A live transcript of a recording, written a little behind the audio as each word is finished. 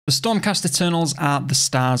The Stormcast Eternals are the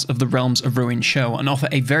stars of the Realms of Ruin show and offer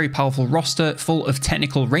a very powerful roster full of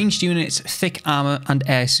technical ranged units, thick armor, and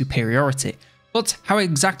air superiority. But how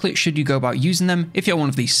exactly should you go about using them if you're one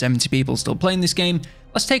of these 70 people still playing this game?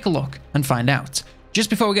 Let's take a look and find out. Just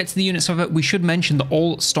before we get to the units of it, we should mention that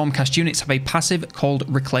all Stormcast units have a passive called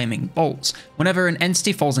Reclaiming Bolts. Whenever an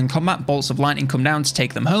entity falls in combat, bolts of lightning come down to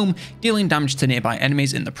take them home, dealing damage to nearby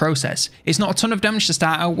enemies in the process. It's not a ton of damage to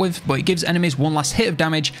start out with, but it gives enemies one last hit of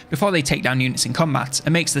damage before they take down units in combat,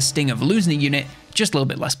 and makes the sting of losing a unit just a little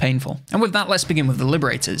bit less painful. And with that, let's begin with the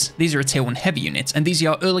Liberators. These are a tier 1 heavy unit, and these are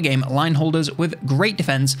your early game line holders with great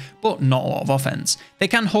defense, but not a lot of offense. They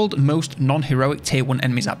can hold most non-heroic tier 1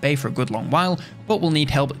 enemies at bay for a good long while, but will need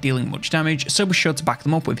help dealing much damage, so be sure to back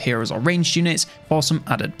them up with heroes or ranged units for some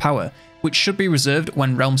added power, which should be reserved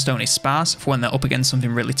when Realmstone is sparse for when they're up against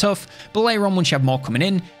something really tough, but later on once you have more coming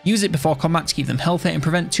in, use it before combat to keep them healthy and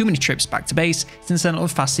prevent too many trips back to base, since they're not the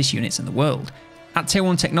fastest units in the world. At tier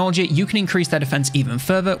 1 technology, you can increase their defense even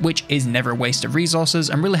further, which is never a waste of resources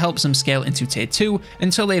and really helps them scale into tier 2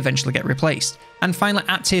 until they eventually get replaced. And finally,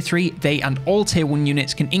 at tier 3, they and all tier 1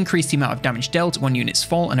 units can increase the amount of damage dealt when units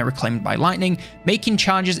fall and are reclaimed by lightning, making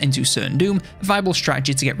charges into certain doom a viable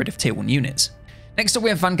strategy to get rid of tier 1 units. Next up we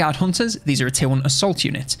have Vanguard Hunters. These are a tier 1 assault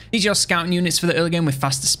unit. These are your scouting units for the early game with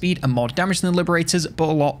faster speed and more damage than the Liberators, but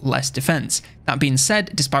a lot less defense. That being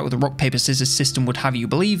said, despite what the rock paper scissors system would have you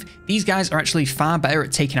believe, these guys are actually far better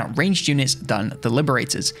at taking out ranged units than the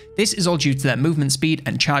Liberators. This is all due to their movement speed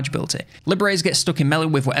and charge ability. Liberators get stuck in melee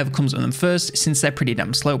with whatever comes at them first, since they're pretty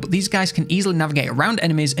damn slow, but these guys can easily navigate around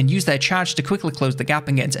enemies and use their charge to quickly close the gap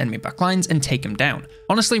and get into enemy backlines and take them down.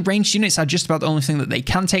 Honestly, ranged units are just about the only thing that they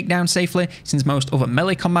can take down safely, since most other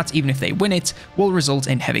melee combat, even if they win it, will result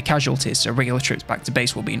in heavy casualties, so regular trips back to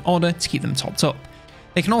base will be in order to keep them topped up.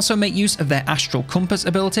 They can also make use of their Astral Compass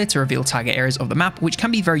ability to reveal target areas of the map, which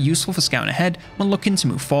can be very useful for scouting ahead when looking to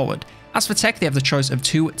move forward. As for tech, they have the choice of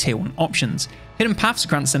 2 tier 1 options. Hidden Paths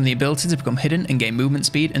grants them the ability to become hidden and gain movement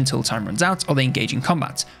speed until time runs out or they engage in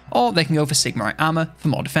combat, or they can go for Sigmarite armor for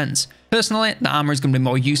more defense. Personally, the armor is going to be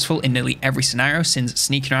more useful in nearly every scenario since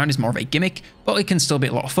sneaking around is more of a gimmick, but it can still be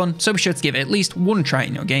a lot of fun, so be sure to give it at least one try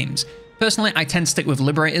in your games. Personally, I tend to stick with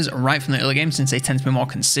Liberators right from the early game since they tend to be more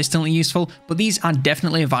consistently useful, but these are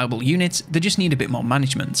definitely a viable unit, they just need a bit more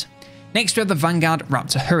management. Next we have the Vanguard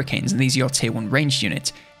Raptor Hurricanes, and these are your tier 1 ranged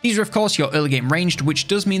unit. These are of course your early game ranged, which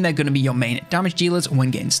does mean they're going to be your main damage dealers when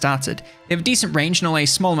getting started. They have a decent range and only a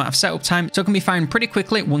small amount of setup time, so can be found pretty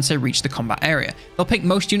quickly once they reach the combat area. They'll pick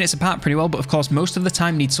most units apart pretty well, but of course most of the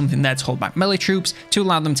time need something there to hold back melee troops to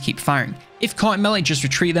allow them to keep firing. If caught in melee, just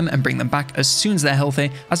retreat them and bring them back as soon as they're healthy,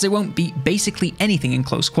 as they won't beat basically anything in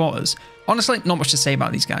close quarters. Honestly, not much to say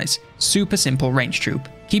about these guys. Super simple range troop.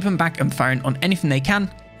 Keep them back and firing on anything they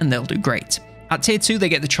can, and they'll do great. At tier 2, they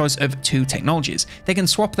get the choice of 2 technologies. They can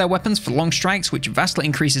swap their weapons for long strikes, which vastly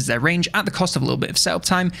increases their range at the cost of a little bit of setup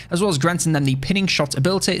time, as well as granting them the pinning shot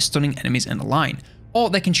ability, stunning enemies in a line. Or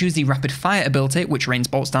they can choose the rapid fire ability, which rains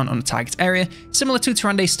bolts down on a target area, similar to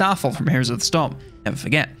Tyrande's Starfall from Heroes of the Storm. Never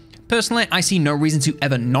forget. Personally, I see no reason to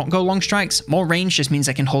ever not go long strikes. More range just means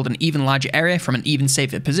they can hold an even larger area from an even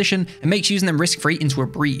safer position and makes using them risk-free into a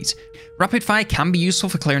breeze. Rapid fire can be useful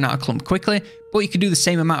for clearing out a clump quickly, but you can do the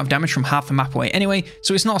same amount of damage from half the map away anyway,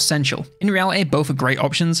 so it's not essential. In reality, both are great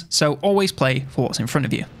options, so always play for what's in front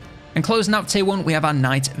of you. And closing out tier 1, we have our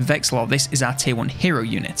Knight Vexlor. This is our tier 1 hero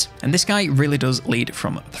unit, and this guy really does lead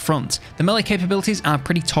from the front. The melee capabilities are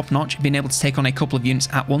pretty top notch, being able to take on a couple of units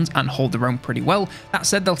at once and hold their own pretty well. That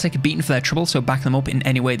said, they'll take a beating for their trouble, so back them up in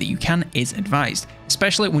any way that you can is advised,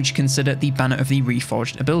 especially once you consider the Banner of the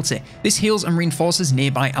Reforged ability. This heals and reinforces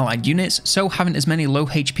nearby allied units, so having as many low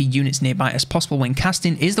HP units nearby as possible when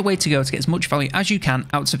casting is the way to go to get as much value as you can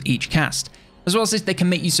out of each cast. As well as this, they can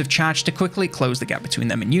make use of charge to quickly close the gap between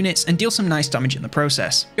them and units and deal some nice damage in the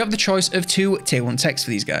process. You have the choice of 2 tier 1 techs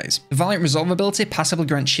for these guys. The Valiant Resolve ability passively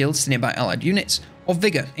grants shields to nearby allied units, or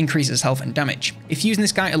Vigor increases health and damage. If using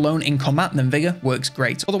this guy alone in combat, then Vigor works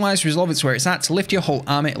great. Otherwise, Resolve is where it's at to lift your whole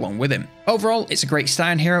army along with him. Overall, it's a great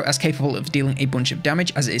starting hero as capable of dealing a bunch of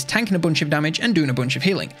damage as it is tanking a bunch of damage and doing a bunch of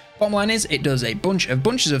healing. Bottom line is, it does a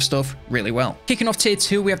bunches of stuff really well. Kicking off tier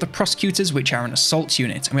 2, we have the Prosecutors, which are an assault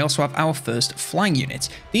unit, and we also have our first flying unit.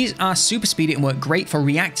 These are super speedy and work great for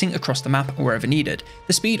reacting across the map wherever needed.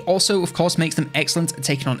 The speed also, of course, makes them excellent at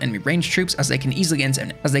taking on enemy ranged troops as they can easily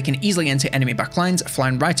enter enemy backlines,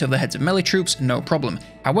 flying right over the heads of melee troops, no problem.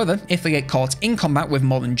 However, if they get caught in combat with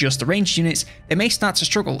more than just the ranged units, they may start to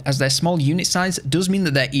struggle as their small unit size does mean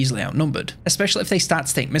that they're easily outnumbered, especially if they start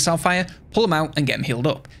to take missile fire, pull them out and get them healed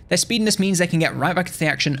up. Their speediness means they can get right back into the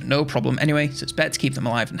action no problem anyway, so it's better to keep them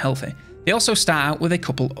alive and healthy. They also start out with a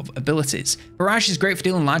couple of abilities. Barrage is great for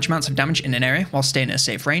dealing large amounts of damage in an area while staying at a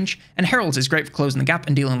safe range, and Herald is great for closing the gap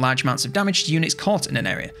and dealing large amounts of damage to units caught in an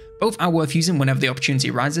area. Both are worth using whenever the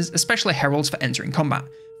opportunity arises, especially Heralds for entering combat.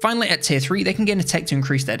 Finally, at tier 3, they can gain a tech to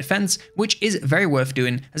increase their defense, which is very worth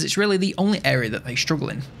doing as it's really the only area that they struggle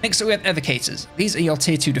in. Next up we have Evocators. These are your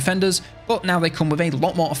tier 2 defenders, but now they come with a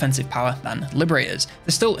lot more offensive power than Liberators.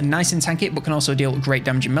 They're still nice and tanky, but can also deal great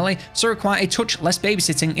damage in melee, so require a touch less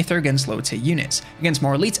babysitting if they're against lower tier units. Against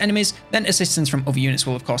more elite enemies, then assistance from other units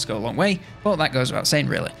will of course go a long way, but that goes without saying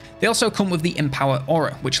really. They also come with the Empower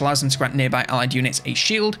Aura, which allows them to grant nearby allied units a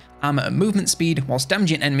shield, armor and movement speed whilst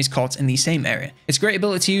damaging enemies caught in the same area. It's a great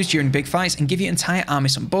ability to use during big fights and give your entire army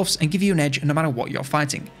some buffs and give you an edge no matter what you're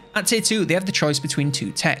fighting. At tier 2, they have the choice between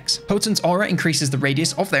two techs. Potent Aura increases the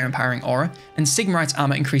radius of their empowering aura, and Sigmarite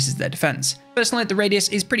Armor increases their defense. Personally, the radius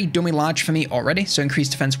is pretty dummy large for me already, so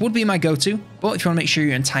increased defense would be my go-to, but if you want to make sure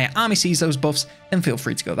your entire army sees those buffs, then feel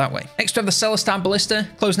free to go that way. Next we have the Celestar Ballista,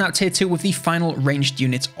 closing out tier 2 with the final ranged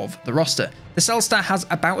unit of the roster. The Celestar has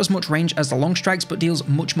about as much range as the long strikes, but deals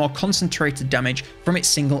much more concentrated damage from its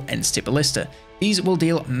single entity ballista. These will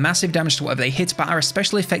deal massive damage to whatever they hit, but are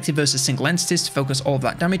especially effective versus single entities to focus all of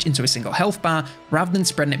that damage into a single health bar, rather than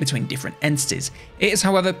spreading it between different entities. It is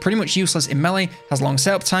however pretty much useless in melee, has long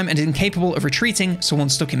setup time, and is incapable of retreating, so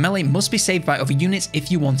once stuck in melee must be saved by other units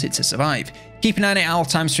if you want it to survive. Keep an eye on it at all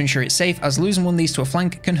times to ensure it's safe, as losing one of these to a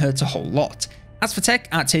flank can hurt a whole lot. As for tech,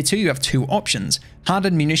 at tier 2 you have two options.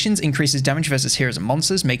 Hardened Munitions increases damage versus heroes and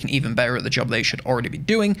monsters, making it even better at the job they should already be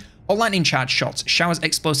doing, or Lightning Charge Shots showers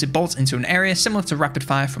explosive bolts into an area similar to Rapid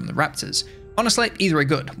Fire from the Raptors. Honestly, either are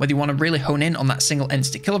good, whether you want to really hone in on that single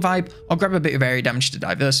entity killer vibe, or grab a bit of area damage to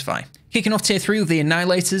diversify. Kicking off tier 3 with the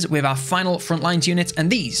Annihilators, we have our final frontlines unit,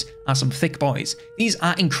 and these are some thick boys. These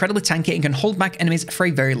are incredibly tanky and can hold back enemies for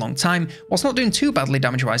a very long time, whilst not doing too badly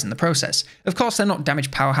damage-wise in the process. Of course, they're not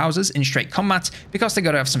damage powerhouses in straight combat, because they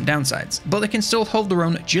gotta have some downsides, but they can still hold their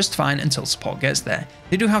own just fine until support gets there.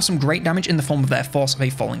 They do have some great damage in the form of their Force of a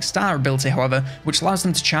Falling Star ability, however, which allows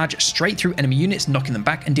them to charge straight through enemy units, knocking them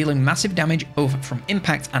back and dealing massive damage both from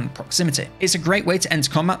impact and proximity. It's a great way to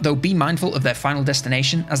enter combat, though be mindful of their final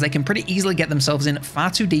destination, as they can pretty easily get themselves in far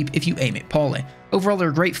too deep if you aim it poorly. Overall, they're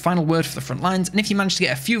a great final word for the front lines, and if you manage to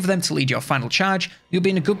get a few of them to lead your final charge, you'll be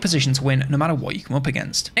in a good position to win no matter what you come up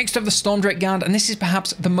against. Next we have the Stormdrake Guard, and this is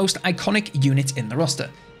perhaps the most iconic unit in the roster.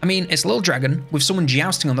 I mean, it's a little dragon with someone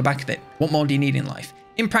jousting on the back of it. What more do you need in life?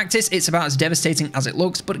 In practice, it's about as devastating as it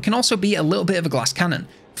looks, but it can also be a little bit of a glass cannon.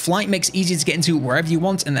 Flight makes it easier to get into wherever you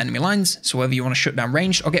want in the enemy lines, so whether you want to shut down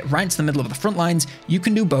ranged or get right into the middle of the front lines, you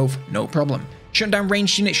can do both, no problem. Shutting down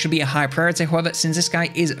ranged units should be a high priority, however, since this guy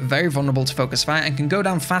is very vulnerable to focus fire and can go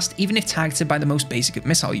down fast even if targeted by the most basic of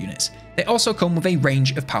missile units. They also come with a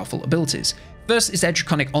range of powerful abilities. First is their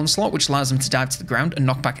Draconic Onslaught, which allows them to dive to the ground and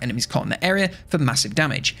knock back enemies caught in the area for massive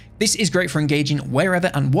damage. This is great for engaging wherever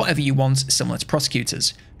and whatever you want, similar to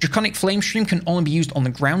Prosecutors. Draconic Flame Stream can only be used on the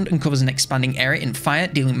ground and covers an expanding area in fire,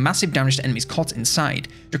 dealing massive damage to enemies caught inside.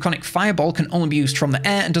 Draconic Fireball can only be used from the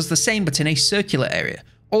air and does the same but in a circular area.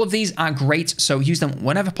 All of these are great, so use them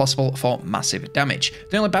whenever possible for massive damage.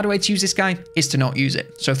 The only bad way to use this guy is to not use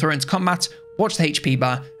it, so throw it into combat, watch the HP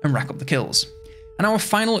bar, and rack up the kills. And our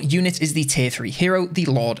final unit is the tier 3 hero, the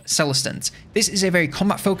Lord Celestant. This is a very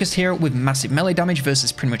combat-focused hero with massive melee damage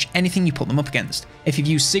versus pretty much anything you put them up against. If you've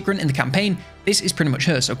used Sigrun in the campaign, this is pretty much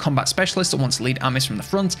her, so combat specialist that wants to lead armies from the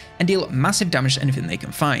front and deal massive damage to anything they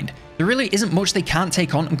can find. There really isn't much they can't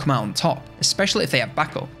take on and come out on top, especially if they have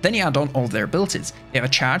backup. Then you add on all of their abilities. They have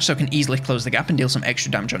a charge, so can easily close the gap and deal some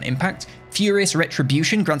extra damage on impact. Furious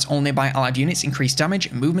Retribution grants all nearby allied units increased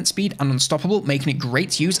damage, movement speed, and unstoppable, making it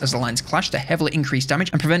great to use as the lines clash to heavily increase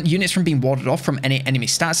damage and prevent units from being warded off from any enemy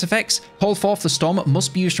status effects. Call Forth the Storm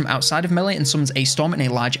must be used from outside of melee and summons a storm in a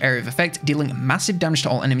large area of effect, dealing massive damage to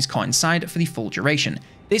all enemies caught inside for the full duration.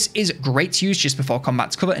 This is great to use just before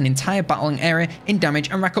combat to cover an entire battling area in damage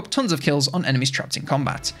and rack up tons of kills on enemies trapped in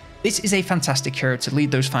combat. This is a fantastic hero to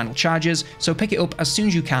lead those final charges, so pick it up as soon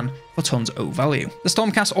as you can for tons of value. The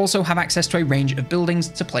Stormcast also have access to a range of buildings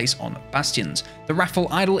to place on bastions. The Wrathful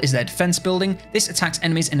Idol is their defense building. This attacks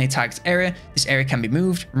enemies in a target area. This area can be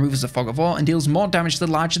moved, removes the fog of war, and deals more damage the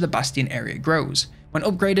larger the bastion area grows. When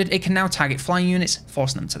upgraded, it can now target flying units,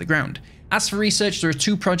 forcing them to the ground. As for research, there are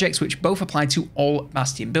two projects which both apply to all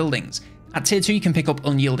bastion buildings. At tier 2 you can pick up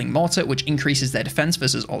Unyielding Mortar, which increases their defense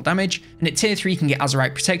versus all damage, and at tier 3 you can get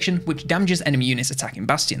Azerite Protection, which damages enemy units attacking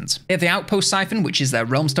bastions. They have the Outpost Siphon, which is their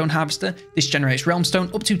Realmstone Harvester. This generates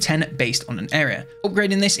Realmstone up to 10 based on an area.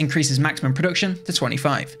 Upgrading this increases maximum production to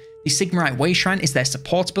 25. The Sigmarite Way Shrine is their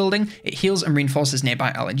support building. It heals and reinforces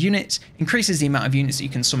nearby allied units, increases the amount of units that you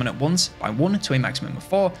can summon at once by 1 to a maximum of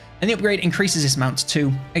 4, and the upgrade increases this amount to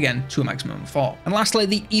 2, again to a maximum of 4. And lastly,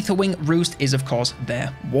 the Aetherwing Roost is of course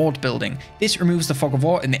their ward building. This removes the fog of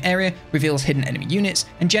war in the area, reveals hidden enemy units,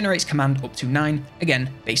 and generates command up to 9,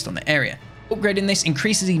 again based on the area. Upgrading this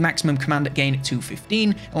increases the maximum command gain to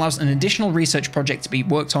 15, allows an additional research project to be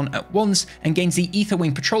worked on at once, and gains the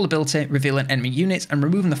Aetherwing Patrol ability, revealing enemy units and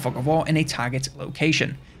removing the fog of war in a target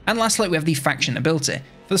location. And lastly, we have the faction ability.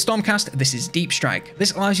 For the Stormcast, this is Deep Strike.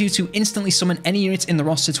 This allows you to instantly summon any units in the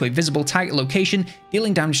roster to a visible target location,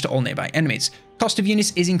 dealing damage to all nearby enemies. Cost of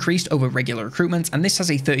units is increased over regular recruitment, and this has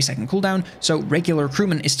a 30-second cooldown, so regular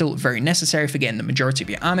recruitment is still very necessary for getting the majority of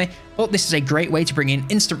your army, but this is a great way to bring in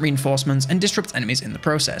instant reinforcements and disrupt enemies in the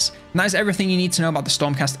process. And that is everything you need to know about the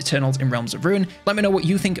Stormcast Eternals in Realms of Ruin. Let me know what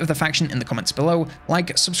you think of the faction in the comments below.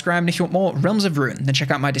 Like, subscribe, and if you want more Realms of Ruin, then check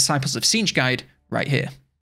out my Disciples of Tzeentch guide right here.